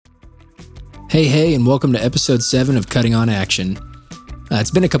Hey, and welcome to episode 7 of Cutting on Action.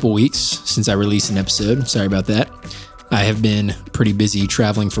 It's been a couple weeks since I released an episode. Sorry about that. I have been pretty busy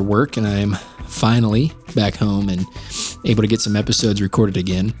traveling for work, and I am finally back home and able to get some episodes recorded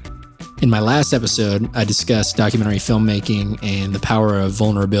again. In my last episode, I discussed documentary filmmaking and the power of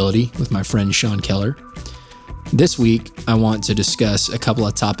vulnerability with my friend Sean Keller. This week, I want to discuss a couple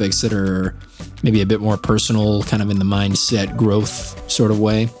of topics that are maybe a bit more personal, kind of in the mindset growth sort of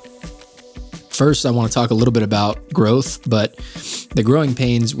way. First, I want to talk a little bit about growth, but the growing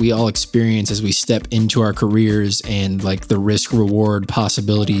pains we all experience as we step into our careers and like the risk reward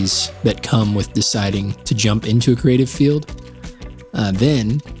possibilities that come with deciding to jump into a creative field.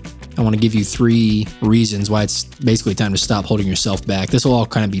 Then I want to give you 3 reasons why it's basically time to stop holding yourself back. This will all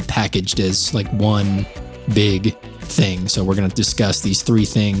kind of be packaged as like one big thing. So we're going to discuss these 3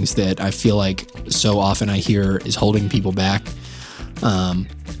 things that I feel like so often I hear is holding people back.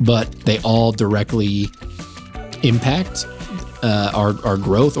 But they all directly impact our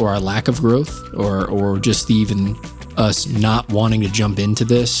growth or our lack of growth or just even us not wanting to jump into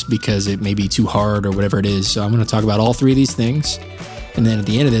this because it may be too hard or whatever it is. So I'm going to talk about all 3 of these things. And then at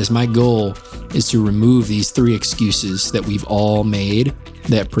the end of this, my goal is to remove these 3 excuses that we've all made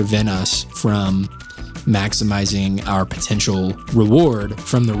that prevent us from maximizing our potential reward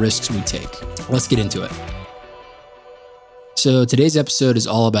from the risks we take. Let's get into it. So today's episode is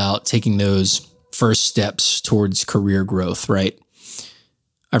all about taking those first steps towards career growth, right?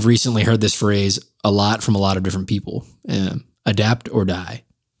 I've recently heard this phrase a lot from a lot of different people, adapt or die.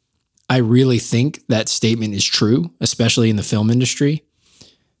 I really think that statement is true, especially in the film industry.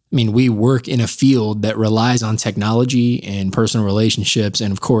 I mean, we work in a field that relies on technology and personal relationships,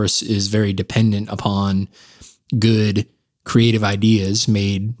 and of course is very dependent upon good creative ideas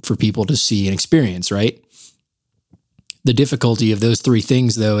made for people to see and experience, right? The difficulty of those 3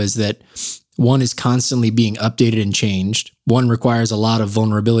 things, though, is that one is constantly being updated and changed. One requires a lot of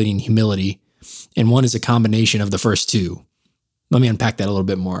vulnerability and humility, and one is a combination of the first 2. Let me unpack that a little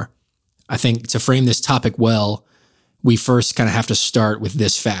bit more. I think to frame this topic well, we first kind of have to start with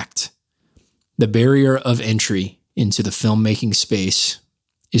this fact. The barrier of entry into the filmmaking space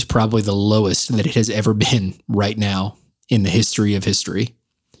is probably the lowest that it has ever been right now in the history of history.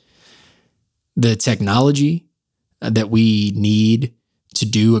 The technology that we need to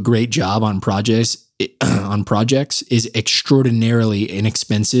do a great job on projects is extraordinarily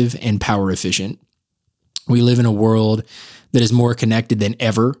inexpensive and power efficient. We live in a world that is more connected than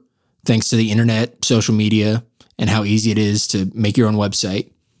ever, thanks to the internet, social media, and how easy it is to make your own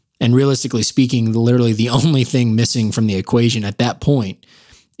website. And realistically speaking, literally the only thing missing from the equation at that point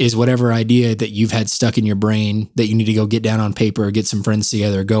is whatever idea that you've had stuck in your brain that you need to go get down on paper, get some friends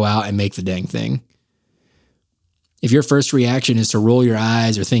together, go out and make the dang thing. If your first reaction is to roll your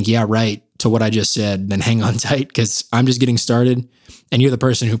eyes or think, yeah, right, to what I just said, then hang on tight because I'm just getting started and you're the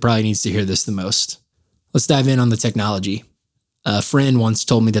person who probably needs to hear this the most. Let's dive in on the technology. A friend once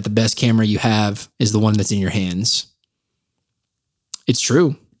told me that the best camera you have is the one that's in your hands. It's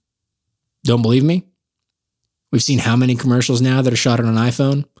true. Don't believe me? We've seen how many commercials now that are shot on an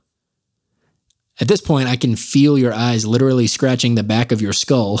iPhone? At this point, I can feel your eyes literally scratching the back of your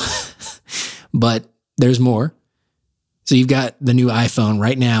skull, but there's more. So you've got the new iPhone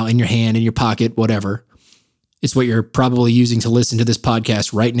right now in your hand, in your pocket, whatever. It's what you're probably using to listen to this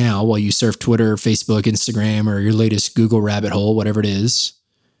podcast right now while you surf Twitter, Facebook, Instagram, or your latest Google rabbit hole, whatever it is.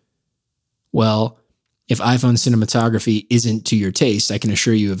 Well, if iPhone cinematography isn't to your taste, I can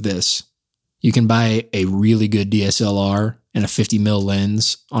assure you of this. You can buy a really good DSLR and a 50mm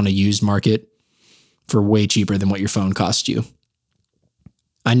lens on a used market for way cheaper than what your phone cost you.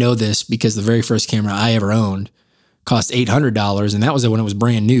 I know this because the very first camera I ever owned cost $800, and that was when it was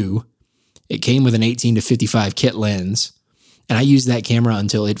brand new. It came with an 18-55 kit lens, and I used that camera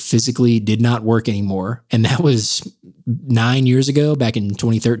until it physically did not work anymore, and that was 9 years ago, back in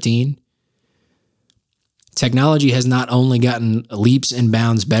 2013. Technology has not only gotten leaps and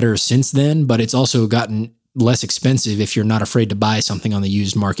bounds better since then, but it's also gotten less expensive if you're not afraid to buy something on the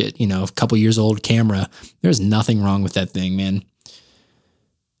used market. You know, a couple years old camera, there's nothing wrong with that thing, man.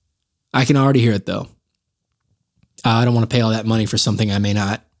 I can already hear it, though. I don't want to pay all that money for something I may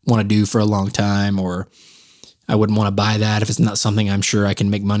not want to do for a long time, or I wouldn't want to buy that if it's not something I'm sure I can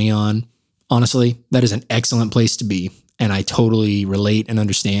make money on. Honestly, that is an excellent place to be, and I totally relate and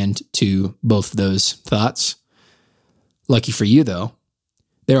understand to both of those thoughts. Lucky for you, though,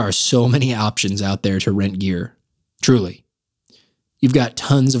 there are so many options out there to rent gear. Truly. You've got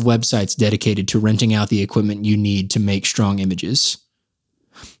tons of websites dedicated to renting out the equipment you need to make strong images.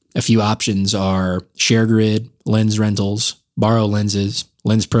 A few options are ShareGrid, Lens Rentals, borrow lenses,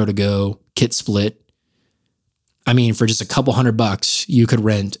 Lens Pro to go, kit split. I mean, for just a couple $100, you could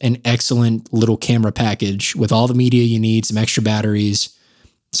rent an excellent little camera package with all the media you need, some extra batteries,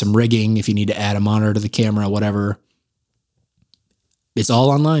 some rigging if you need to add a monitor to the camera, whatever. It's all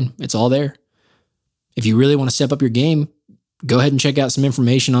online. It's all there. If you really want to step up your game, go ahead and check out some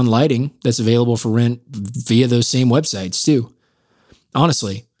information on lighting that's available for rent via those same websites too.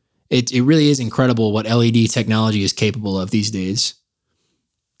 Honestly, it really is incredible what LED technology is capable of these days.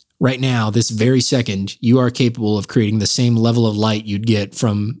 Right now, this very second, you are capable of creating the same level of light you'd get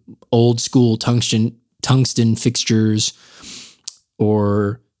from old school tungsten fixtures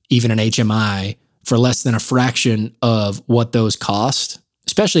or even an HMI for less than a fraction of what those cost,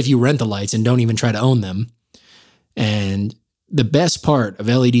 especially if you rent the lights and don't even try to own them. And the best part of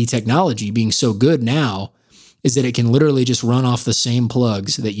LED technology being so good now is that it can literally just run off the same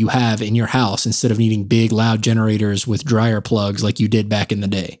plugs that you have in your house instead of needing big, loud generators with dryer plugs like you did back in the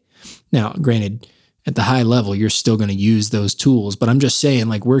day. Now, granted, at the high level, you're still going to use those tools, but I'm just saying,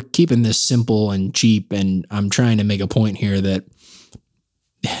 like, we're keeping this simple and cheap, and I'm trying to make a point here that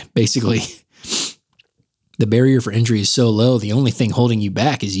basically the barrier for entry is so low, the only thing holding you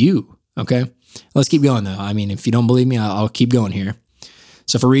back is you, okay? Let's keep going, though. I mean, if you don't believe me, I'll keep going here.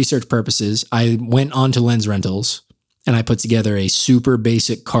 So for research purposes, I went on to Lens Rentals, and I put together a super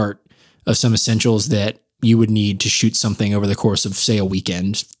basic cart of some essentials that you would need to shoot something over the course of, say, a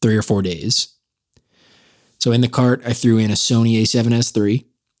weekend, 3 or 4 days. So in the cart, I threw in a Sony A7S III,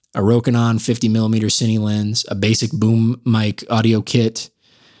 a Rokinon 50mm cine lens, a basic boom mic audio kit,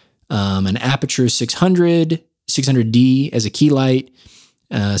 an Aperture 600, 600D as a key light,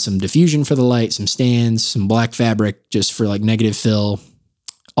 some diffusion for the light, some stands, some black fabric just for like negative fill,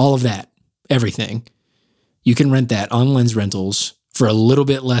 all of that, everything. You can rent that on Lens Rentals for a little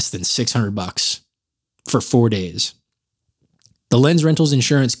bit less than $600 for 4 days. The Lens Rentals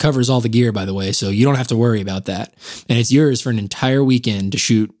insurance covers all the gear, by the way, so you don't have to worry about that. And it's yours for an entire weekend to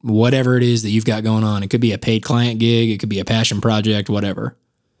shoot whatever it is that you've got going on. It could be a paid client gig, it could be a passion project, whatever.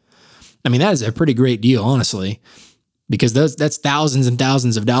 I mean, that is a pretty great deal, honestly, because that's thousands and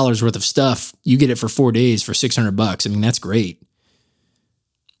thousands of dollars worth of stuff. You get it for 4 days for $600. I mean, that's great.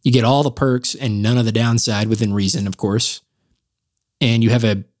 You get all the perks and none of the downside within reason, of course. And you have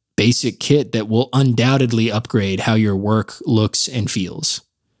a basic kit that will undoubtedly upgrade how your work looks and feels.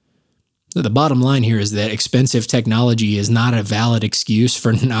 So the bottom line here is that expensive technology is not a valid excuse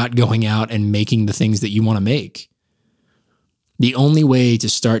for not going out and making the things that you want to make. The only way to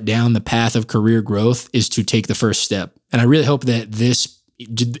start down the path of career growth is to take the first step. And I really hope that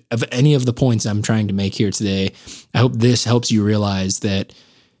of any of the points I'm trying to make here today, I hope this helps you realize that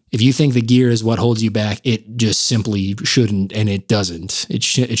if you think the gear is what holds you back, it just simply shouldn't, and it doesn't. It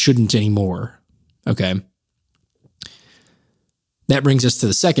shouldn't anymore. Okay. That brings us to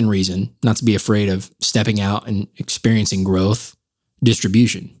the second reason not to be afraid of stepping out and experiencing growth: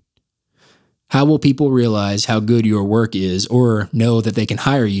 distribution. How will people realize how good your work is or know that they can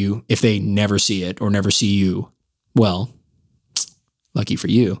hire you if they never see it or never see you? Well, lucky for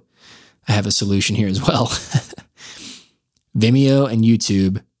you, I have a solution here as well. Vimeo and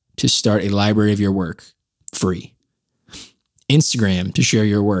YouTube to start a library of your work, free. Instagram to share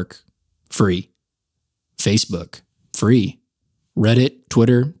your work, free. Facebook, free. Reddit,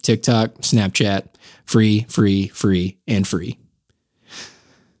 Twitter, TikTok, Snapchat, free, free, free, and free.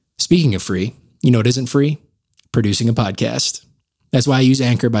 Speaking of free, you know what isn't free? Producing a podcast. That's why I use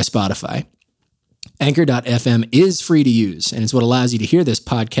Anchor by Spotify. Anchor.fm is free to use, and it's what allows you to hear this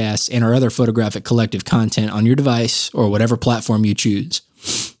podcast and our other photographic collective content on your device or whatever platform you choose.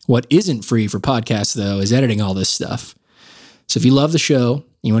 What isn't free for podcasts, though, is editing all this stuff. So if you love the show and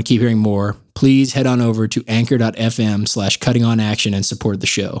you want to keep hearing more, please head on over to anchor.fm/cuttingonaction and support the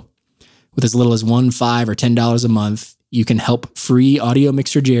show. With as little as $1, $5, or $10 a month, you can help free audio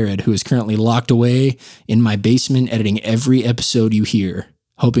mixer Jared, who is currently locked away in my basement editing every episode you hear,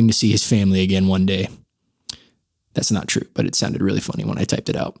 hoping to see his family again one day. That's not true, but it sounded really funny when I typed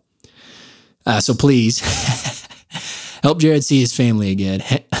it out. So please help Jared see his family again.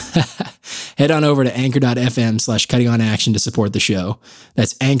 Head on over to anchor.fm/cuttingonaction to support the show.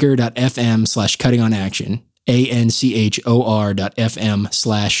 That's anchor.fm/cuttingonaction.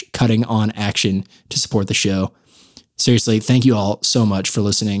 anchor.fm/cuttingonaction to support the show. Seriously, thank you all so much for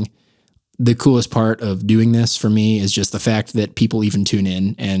listening. The coolest part of doing this for me is just the fact that people even tune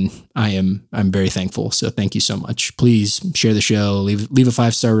in, and I'm very thankful. So thank you so much. Please share the show, leave a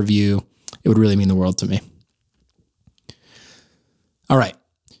 5-star review. It would really mean the world to me. All right.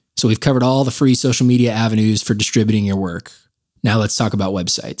 So we've covered all the free social media avenues for distributing your work. Now let's talk about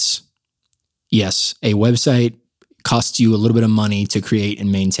websites. Yes, a website costs you a little bit of money to create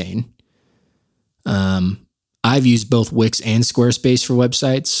and maintain. I've used both Wix and Squarespace for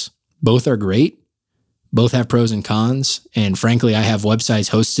websites. Both are great. Both have pros and cons. And frankly, I have websites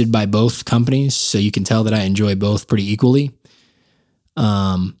hosted by both companies, so you can tell that I enjoy both pretty equally.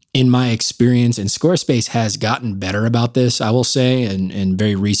 In my experience, and Squarespace has gotten better about this, I will say, in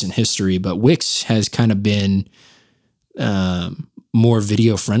very recent history, but Wix has kind of been more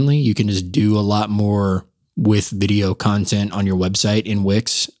video friendly. You can just do a lot more with video content on your website in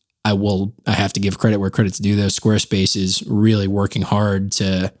Wix. I have to give credit where credit's due, though. Squarespace is really working hard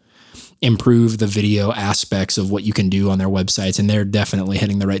to improve the video aspects of what you can do on their websites, and they're definitely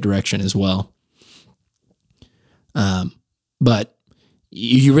heading the right direction as well. But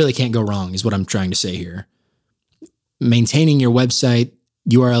you really can't go wrong, is what I'm trying to say here. Maintaining your website,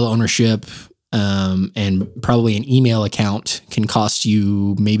 URL ownership, and probably an email account can cost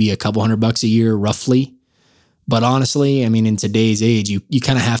you maybe a couple $100 a year, roughly. But honestly, I mean, in today's age, you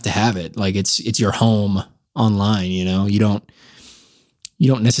kind of have to have it. Like it's your home online, you know. You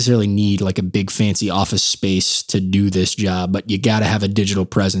don't necessarily need like a big fancy office space to do this job, but you got to have a digital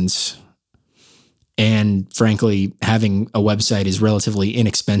presence. And frankly, having a website is relatively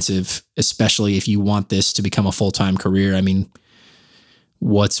inexpensive, especially if you want this to become a full-time career. I mean,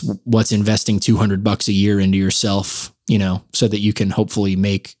 what's investing $200 a year into yourself, you know, so that you can hopefully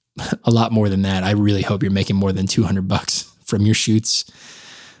make a lot more than that. I really hope you're making more than $200 from your shoots.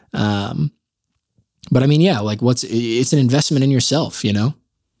 But I mean, yeah, like it's an investment in yourself, you know.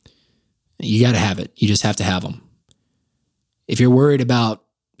 You got to have it. You just have to have them. If you're worried about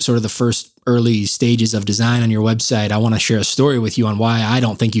sort of the first early stages of design on your website, I want to share a story with you on why I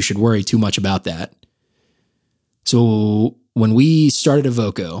don't think you should worry too much about that. So when we started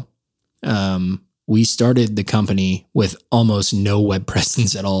Evoco, we started the company with almost no web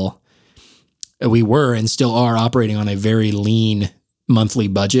presence at all. We were and still are operating on a very lean monthly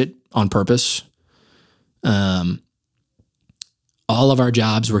budget on purpose. All of our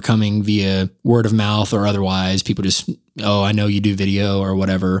jobs were coming via word of mouth or otherwise. People just, oh, I know you do video or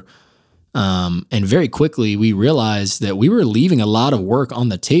whatever. And very quickly we realized that we were leaving a lot of work on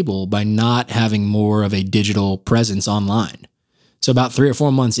the table by not having more of a digital presence online. So about 3 or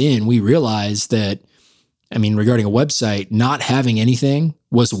 4 months in, we realized that, I mean, regarding a website, not having anything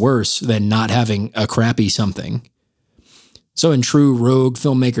was worse than not having a crappy something. So in true rogue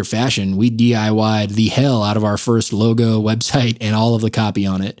filmmaker fashion, we DIY'd the hell out of our first logo, website, and all of the copy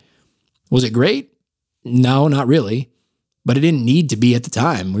on it. Was it great? No, not really. But it didn't need to be at the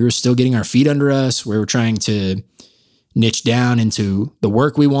time. We were still getting our feet under us. We were trying to niche down into the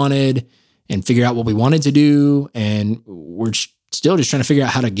work we wanted and figure out what we wanted to do. And we're still just trying to figure out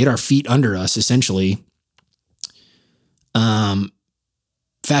how to get our feet under us, essentially.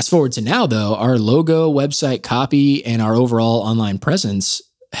 Fast forward to now, though, our logo, website copy, and our overall online presence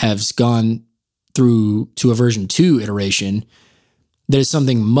has gone through to a version 2 iteration that is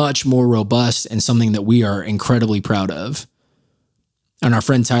something much more robust and something that we are incredibly proud of. And our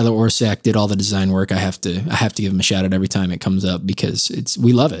friend Tyler Orsak did all the design work. I have to give him a shout out every time it comes up because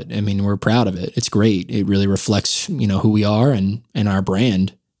we love it. I mean, we're proud of it. It's great. It really reflects, you know, who we are and our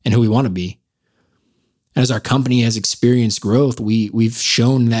brand and who we want to be. As our company has experienced growth, we've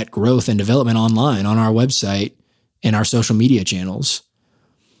shown that growth and development online on our website and our social media channels.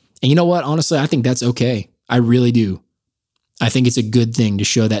 And you know what? Honestly, I think that's okay. I really do. I think it's a good thing to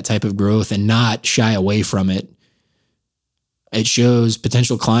show that type of growth and not shy away from it. It shows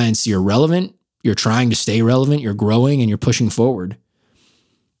potential clients you're relevant, you're trying to stay relevant, you're growing, and you're pushing forward.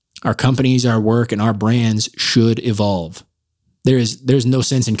 Our companies, our work, and our brands should evolve. There's no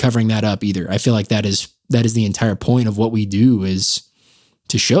sense in covering that up either. I feel like that is the entire point of what we do, is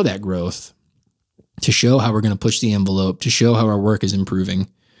to show that growth, to show how we're going to push the envelope, to show how our work is improving.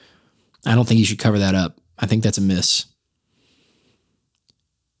 I don't think you should cover that up. I think that's a miss.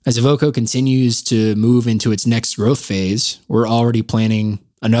 As Evoco continues to move into its next growth phase, we're already planning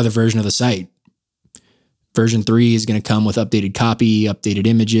another version of the site. Version 3 is going to come with updated copy, updated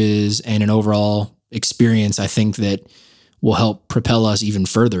images, and an overall experience, I think, that will help propel us even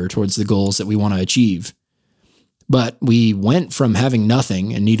further towards the goals that we want to achieve. But we went from having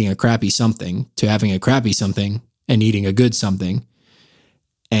nothing and needing a crappy something to having a crappy something and needing a good something.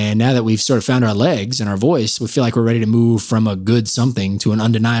 And now that we've sort of found our legs and our voice, we feel like we're ready to move from a good something to an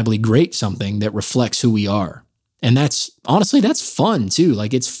undeniably great something that reflects who we are. And that's fun too.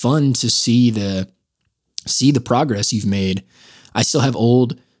 Like, it's fun to see the progress you've made. I still have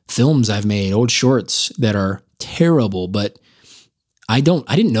old films I've made, old shorts that are terrible, but I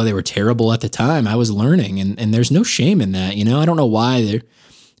didn't know they were terrible at the time. I was learning, and there's no shame in that. You know, I don't know why I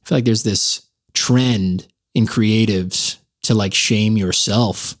feel like there's this trend in creatives to like shame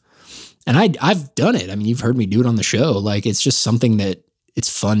yourself. And I've done it. I mean, you've heard me do it on the show. Like, it's just something that it's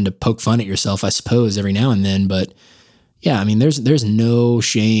fun to poke fun at yourself, I suppose, every now and then. But yeah, I mean, there's no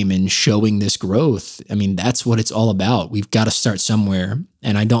shame in showing this growth. I mean, that's what it's all about. We've got to start somewhere.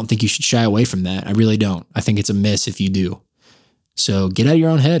 And I don't think you should shy away from that. I really don't. I think it's a miss if you do. So get out of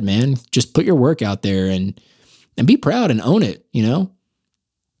your own head, man. Just put your work out there and be proud and own it, you know?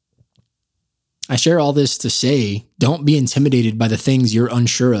 I share all this to say, don't be intimidated by the things you're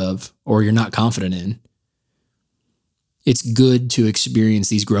unsure of or you're not confident in. It's good to experience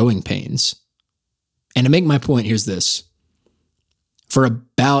these growing pains. And to make my point, here's this. For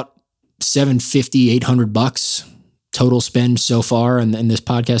about $750, $800 total spend so far in this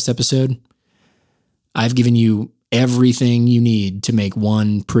podcast episode, I've given you everything you need to make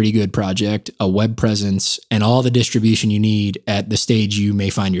one pretty good project, a web presence, and all the distribution you need at the stage you may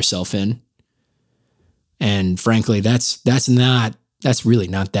find yourself in. And frankly, that's really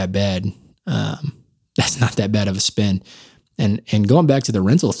not that bad. That's not that bad of a spend. And going back to the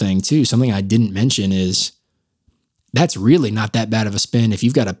rental thing too, something I didn't mention is that's really not that bad of a spend if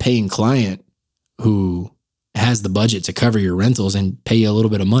you've got a paying client who has the budget to cover your rentals and pay you a little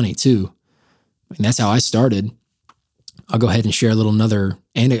bit of money too. I mean, that's how I started. I'll go ahead and share another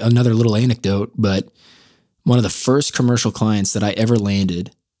little anecdote, but one of the first commercial clients that I ever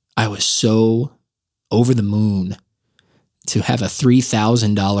landed, I was so over the moon to have a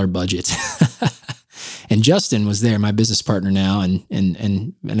 $3,000 budget. And Justin was there, my business partner now, and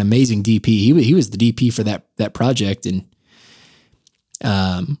an amazing DP. He was the DP for that project. And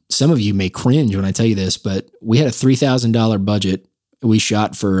some of you may cringe when I tell you this, but we had a $3,000 budget. We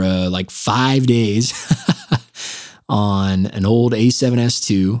shot for like 5 days on an old A7S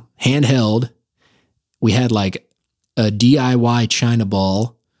II, handheld. We had like a DIY China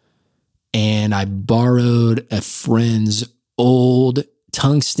ball, and I borrowed a friend's old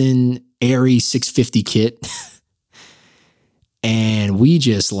tungsten Arri 650 kit. And we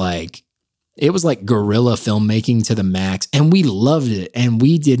just it was like guerrilla filmmaking to the max, and we loved it. And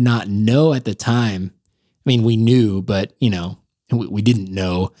we did not know at the time. I mean, we knew, but we didn't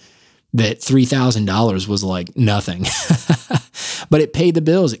know that $3,000 was like nothing, but it paid the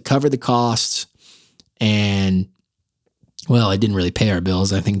bills. It covered the costs. And well, it didn't really pay our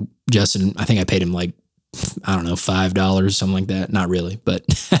bills. I think I paid him like, I don't know, $5, something like that. Not really, but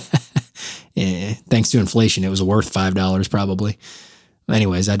thanks to inflation, it was worth $5 probably.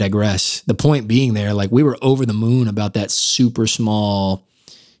 Anyways, I digress. The point being there, like, we were over the moon about that super small,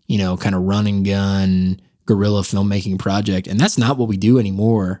 kind of run and gun guerrilla filmmaking project. And that's not what we do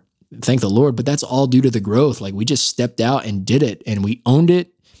anymore. Thank the Lord. But that's all due to the growth. Like, we just stepped out and did it, and we owned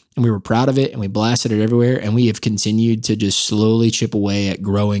it, and we were proud of it, and we blasted it everywhere. And we have continued to just slowly chip away at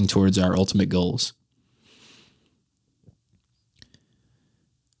growing towards our ultimate goals.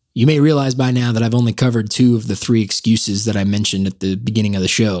 You may realize by now that I've only covered 2 of the 3 excuses that I mentioned at the beginning of the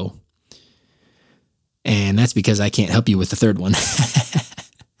show. And that's because I can't help you with the third one.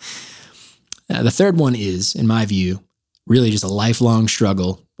 The third one is, in my view, really just a lifelong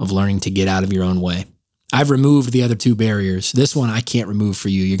struggle of learning to get out of your own way. I've removed the other 2 barriers. This one I can't remove for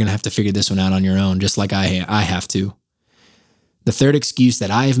you. You're going to have to figure this one out on your own, just like I have to. The third excuse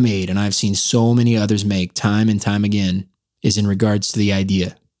that I have made, and I've seen so many others make time and time again, is in regards to the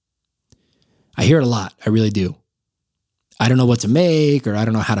idea. I hear it a lot. I really do. I don't know what to make, or I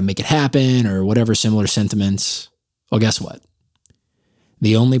don't know how to make it happen, or whatever similar sentiments. Well, guess what?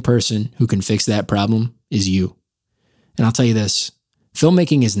 The only person who can fix that problem is you. And I'll tell you this,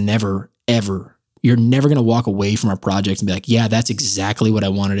 filmmaking is never, ever, you're never going to walk away from a project and be like, yeah, that's exactly what I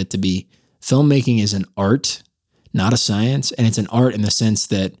wanted it to be. Filmmaking is an art, not a science. And it's an art in the sense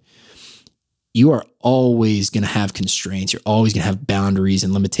that you are always going to have constraints. You're always going to have boundaries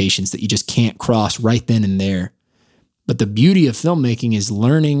and limitations that you just can't cross right then and there. But the beauty of filmmaking is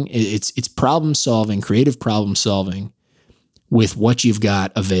learning, it's problem solving, creative problem solving with what you've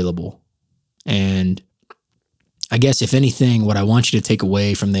got available. And I guess if anything, what I want you to take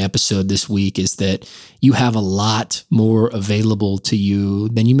away from the episode this week is that you have a lot more available to you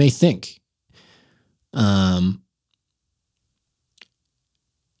than you may think.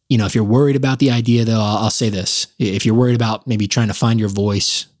 If you're worried about the idea, though, I'll say this. If you're worried about maybe trying to find your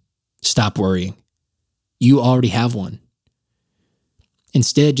voice, stop worrying. You already have one.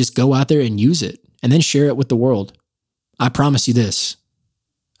 Instead, just go out there and use it, and then share it with the world. I promise you this.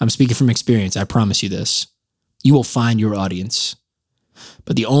 I'm speaking from experience. I promise you this. You will find your audience.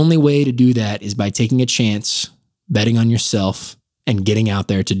 But the only way to do that is by taking a chance, betting on yourself, and getting out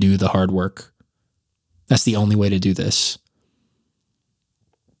there to do the hard work. That's the only way to do this.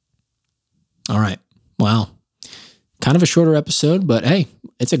 All right. Wow. Kind of a shorter episode, but hey,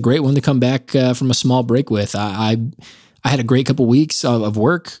 it's a great one to come back from a small break with. I had a great couple weeks of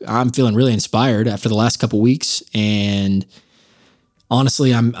work. I'm feeling really inspired after the last couple weeks, and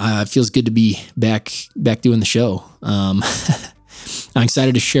honestly, it feels good to be back doing the show. I'm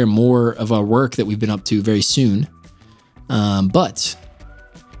excited to share more of our work that we've been up to very soon. But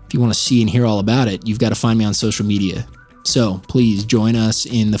if you want to see and hear all about it, you've got to find me on social media. So please join us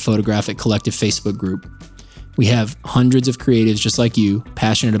in the Photographic Collective Facebook group. We have hundreds of creatives just like you,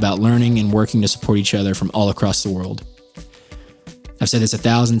 passionate about learning and working to support each other from all across the world. I've said this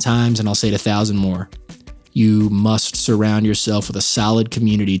 1,000 times, and I'll say it 1,000 more. You must surround yourself with a solid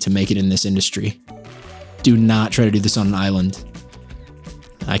community to make it in this industry. Do not try to do this on an island.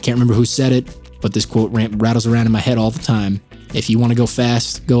 I can't remember who said it, but this quote rattles around in my head all the time. If you want to go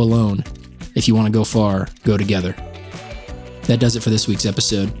fast, go alone. If you want to go far, go together. That does it for this week's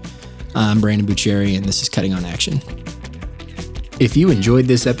episode. I'm Brandon Bucheri, and this is Cutting on Action. If you enjoyed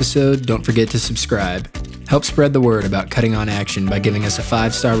this episode, don't forget to subscribe. Help spread the word about Cutting on Action by giving us a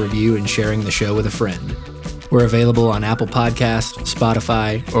 5-star review and sharing the show with a friend. We're available on Apple Podcasts,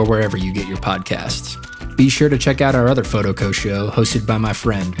 Spotify, or wherever you get your podcasts. Be sure to check out our other PhotoCo show hosted by my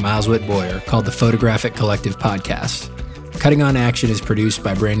friend Miles Whitboyer called the Photographic Collective Podcast. Cutting on Action is produced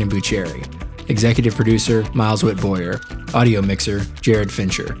by Brandon Bucheri. Executive producer, Miles Whitboyer. Audio mixer, Jared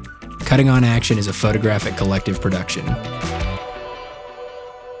Fincher. Cutting on Action is a Photographic Collective production.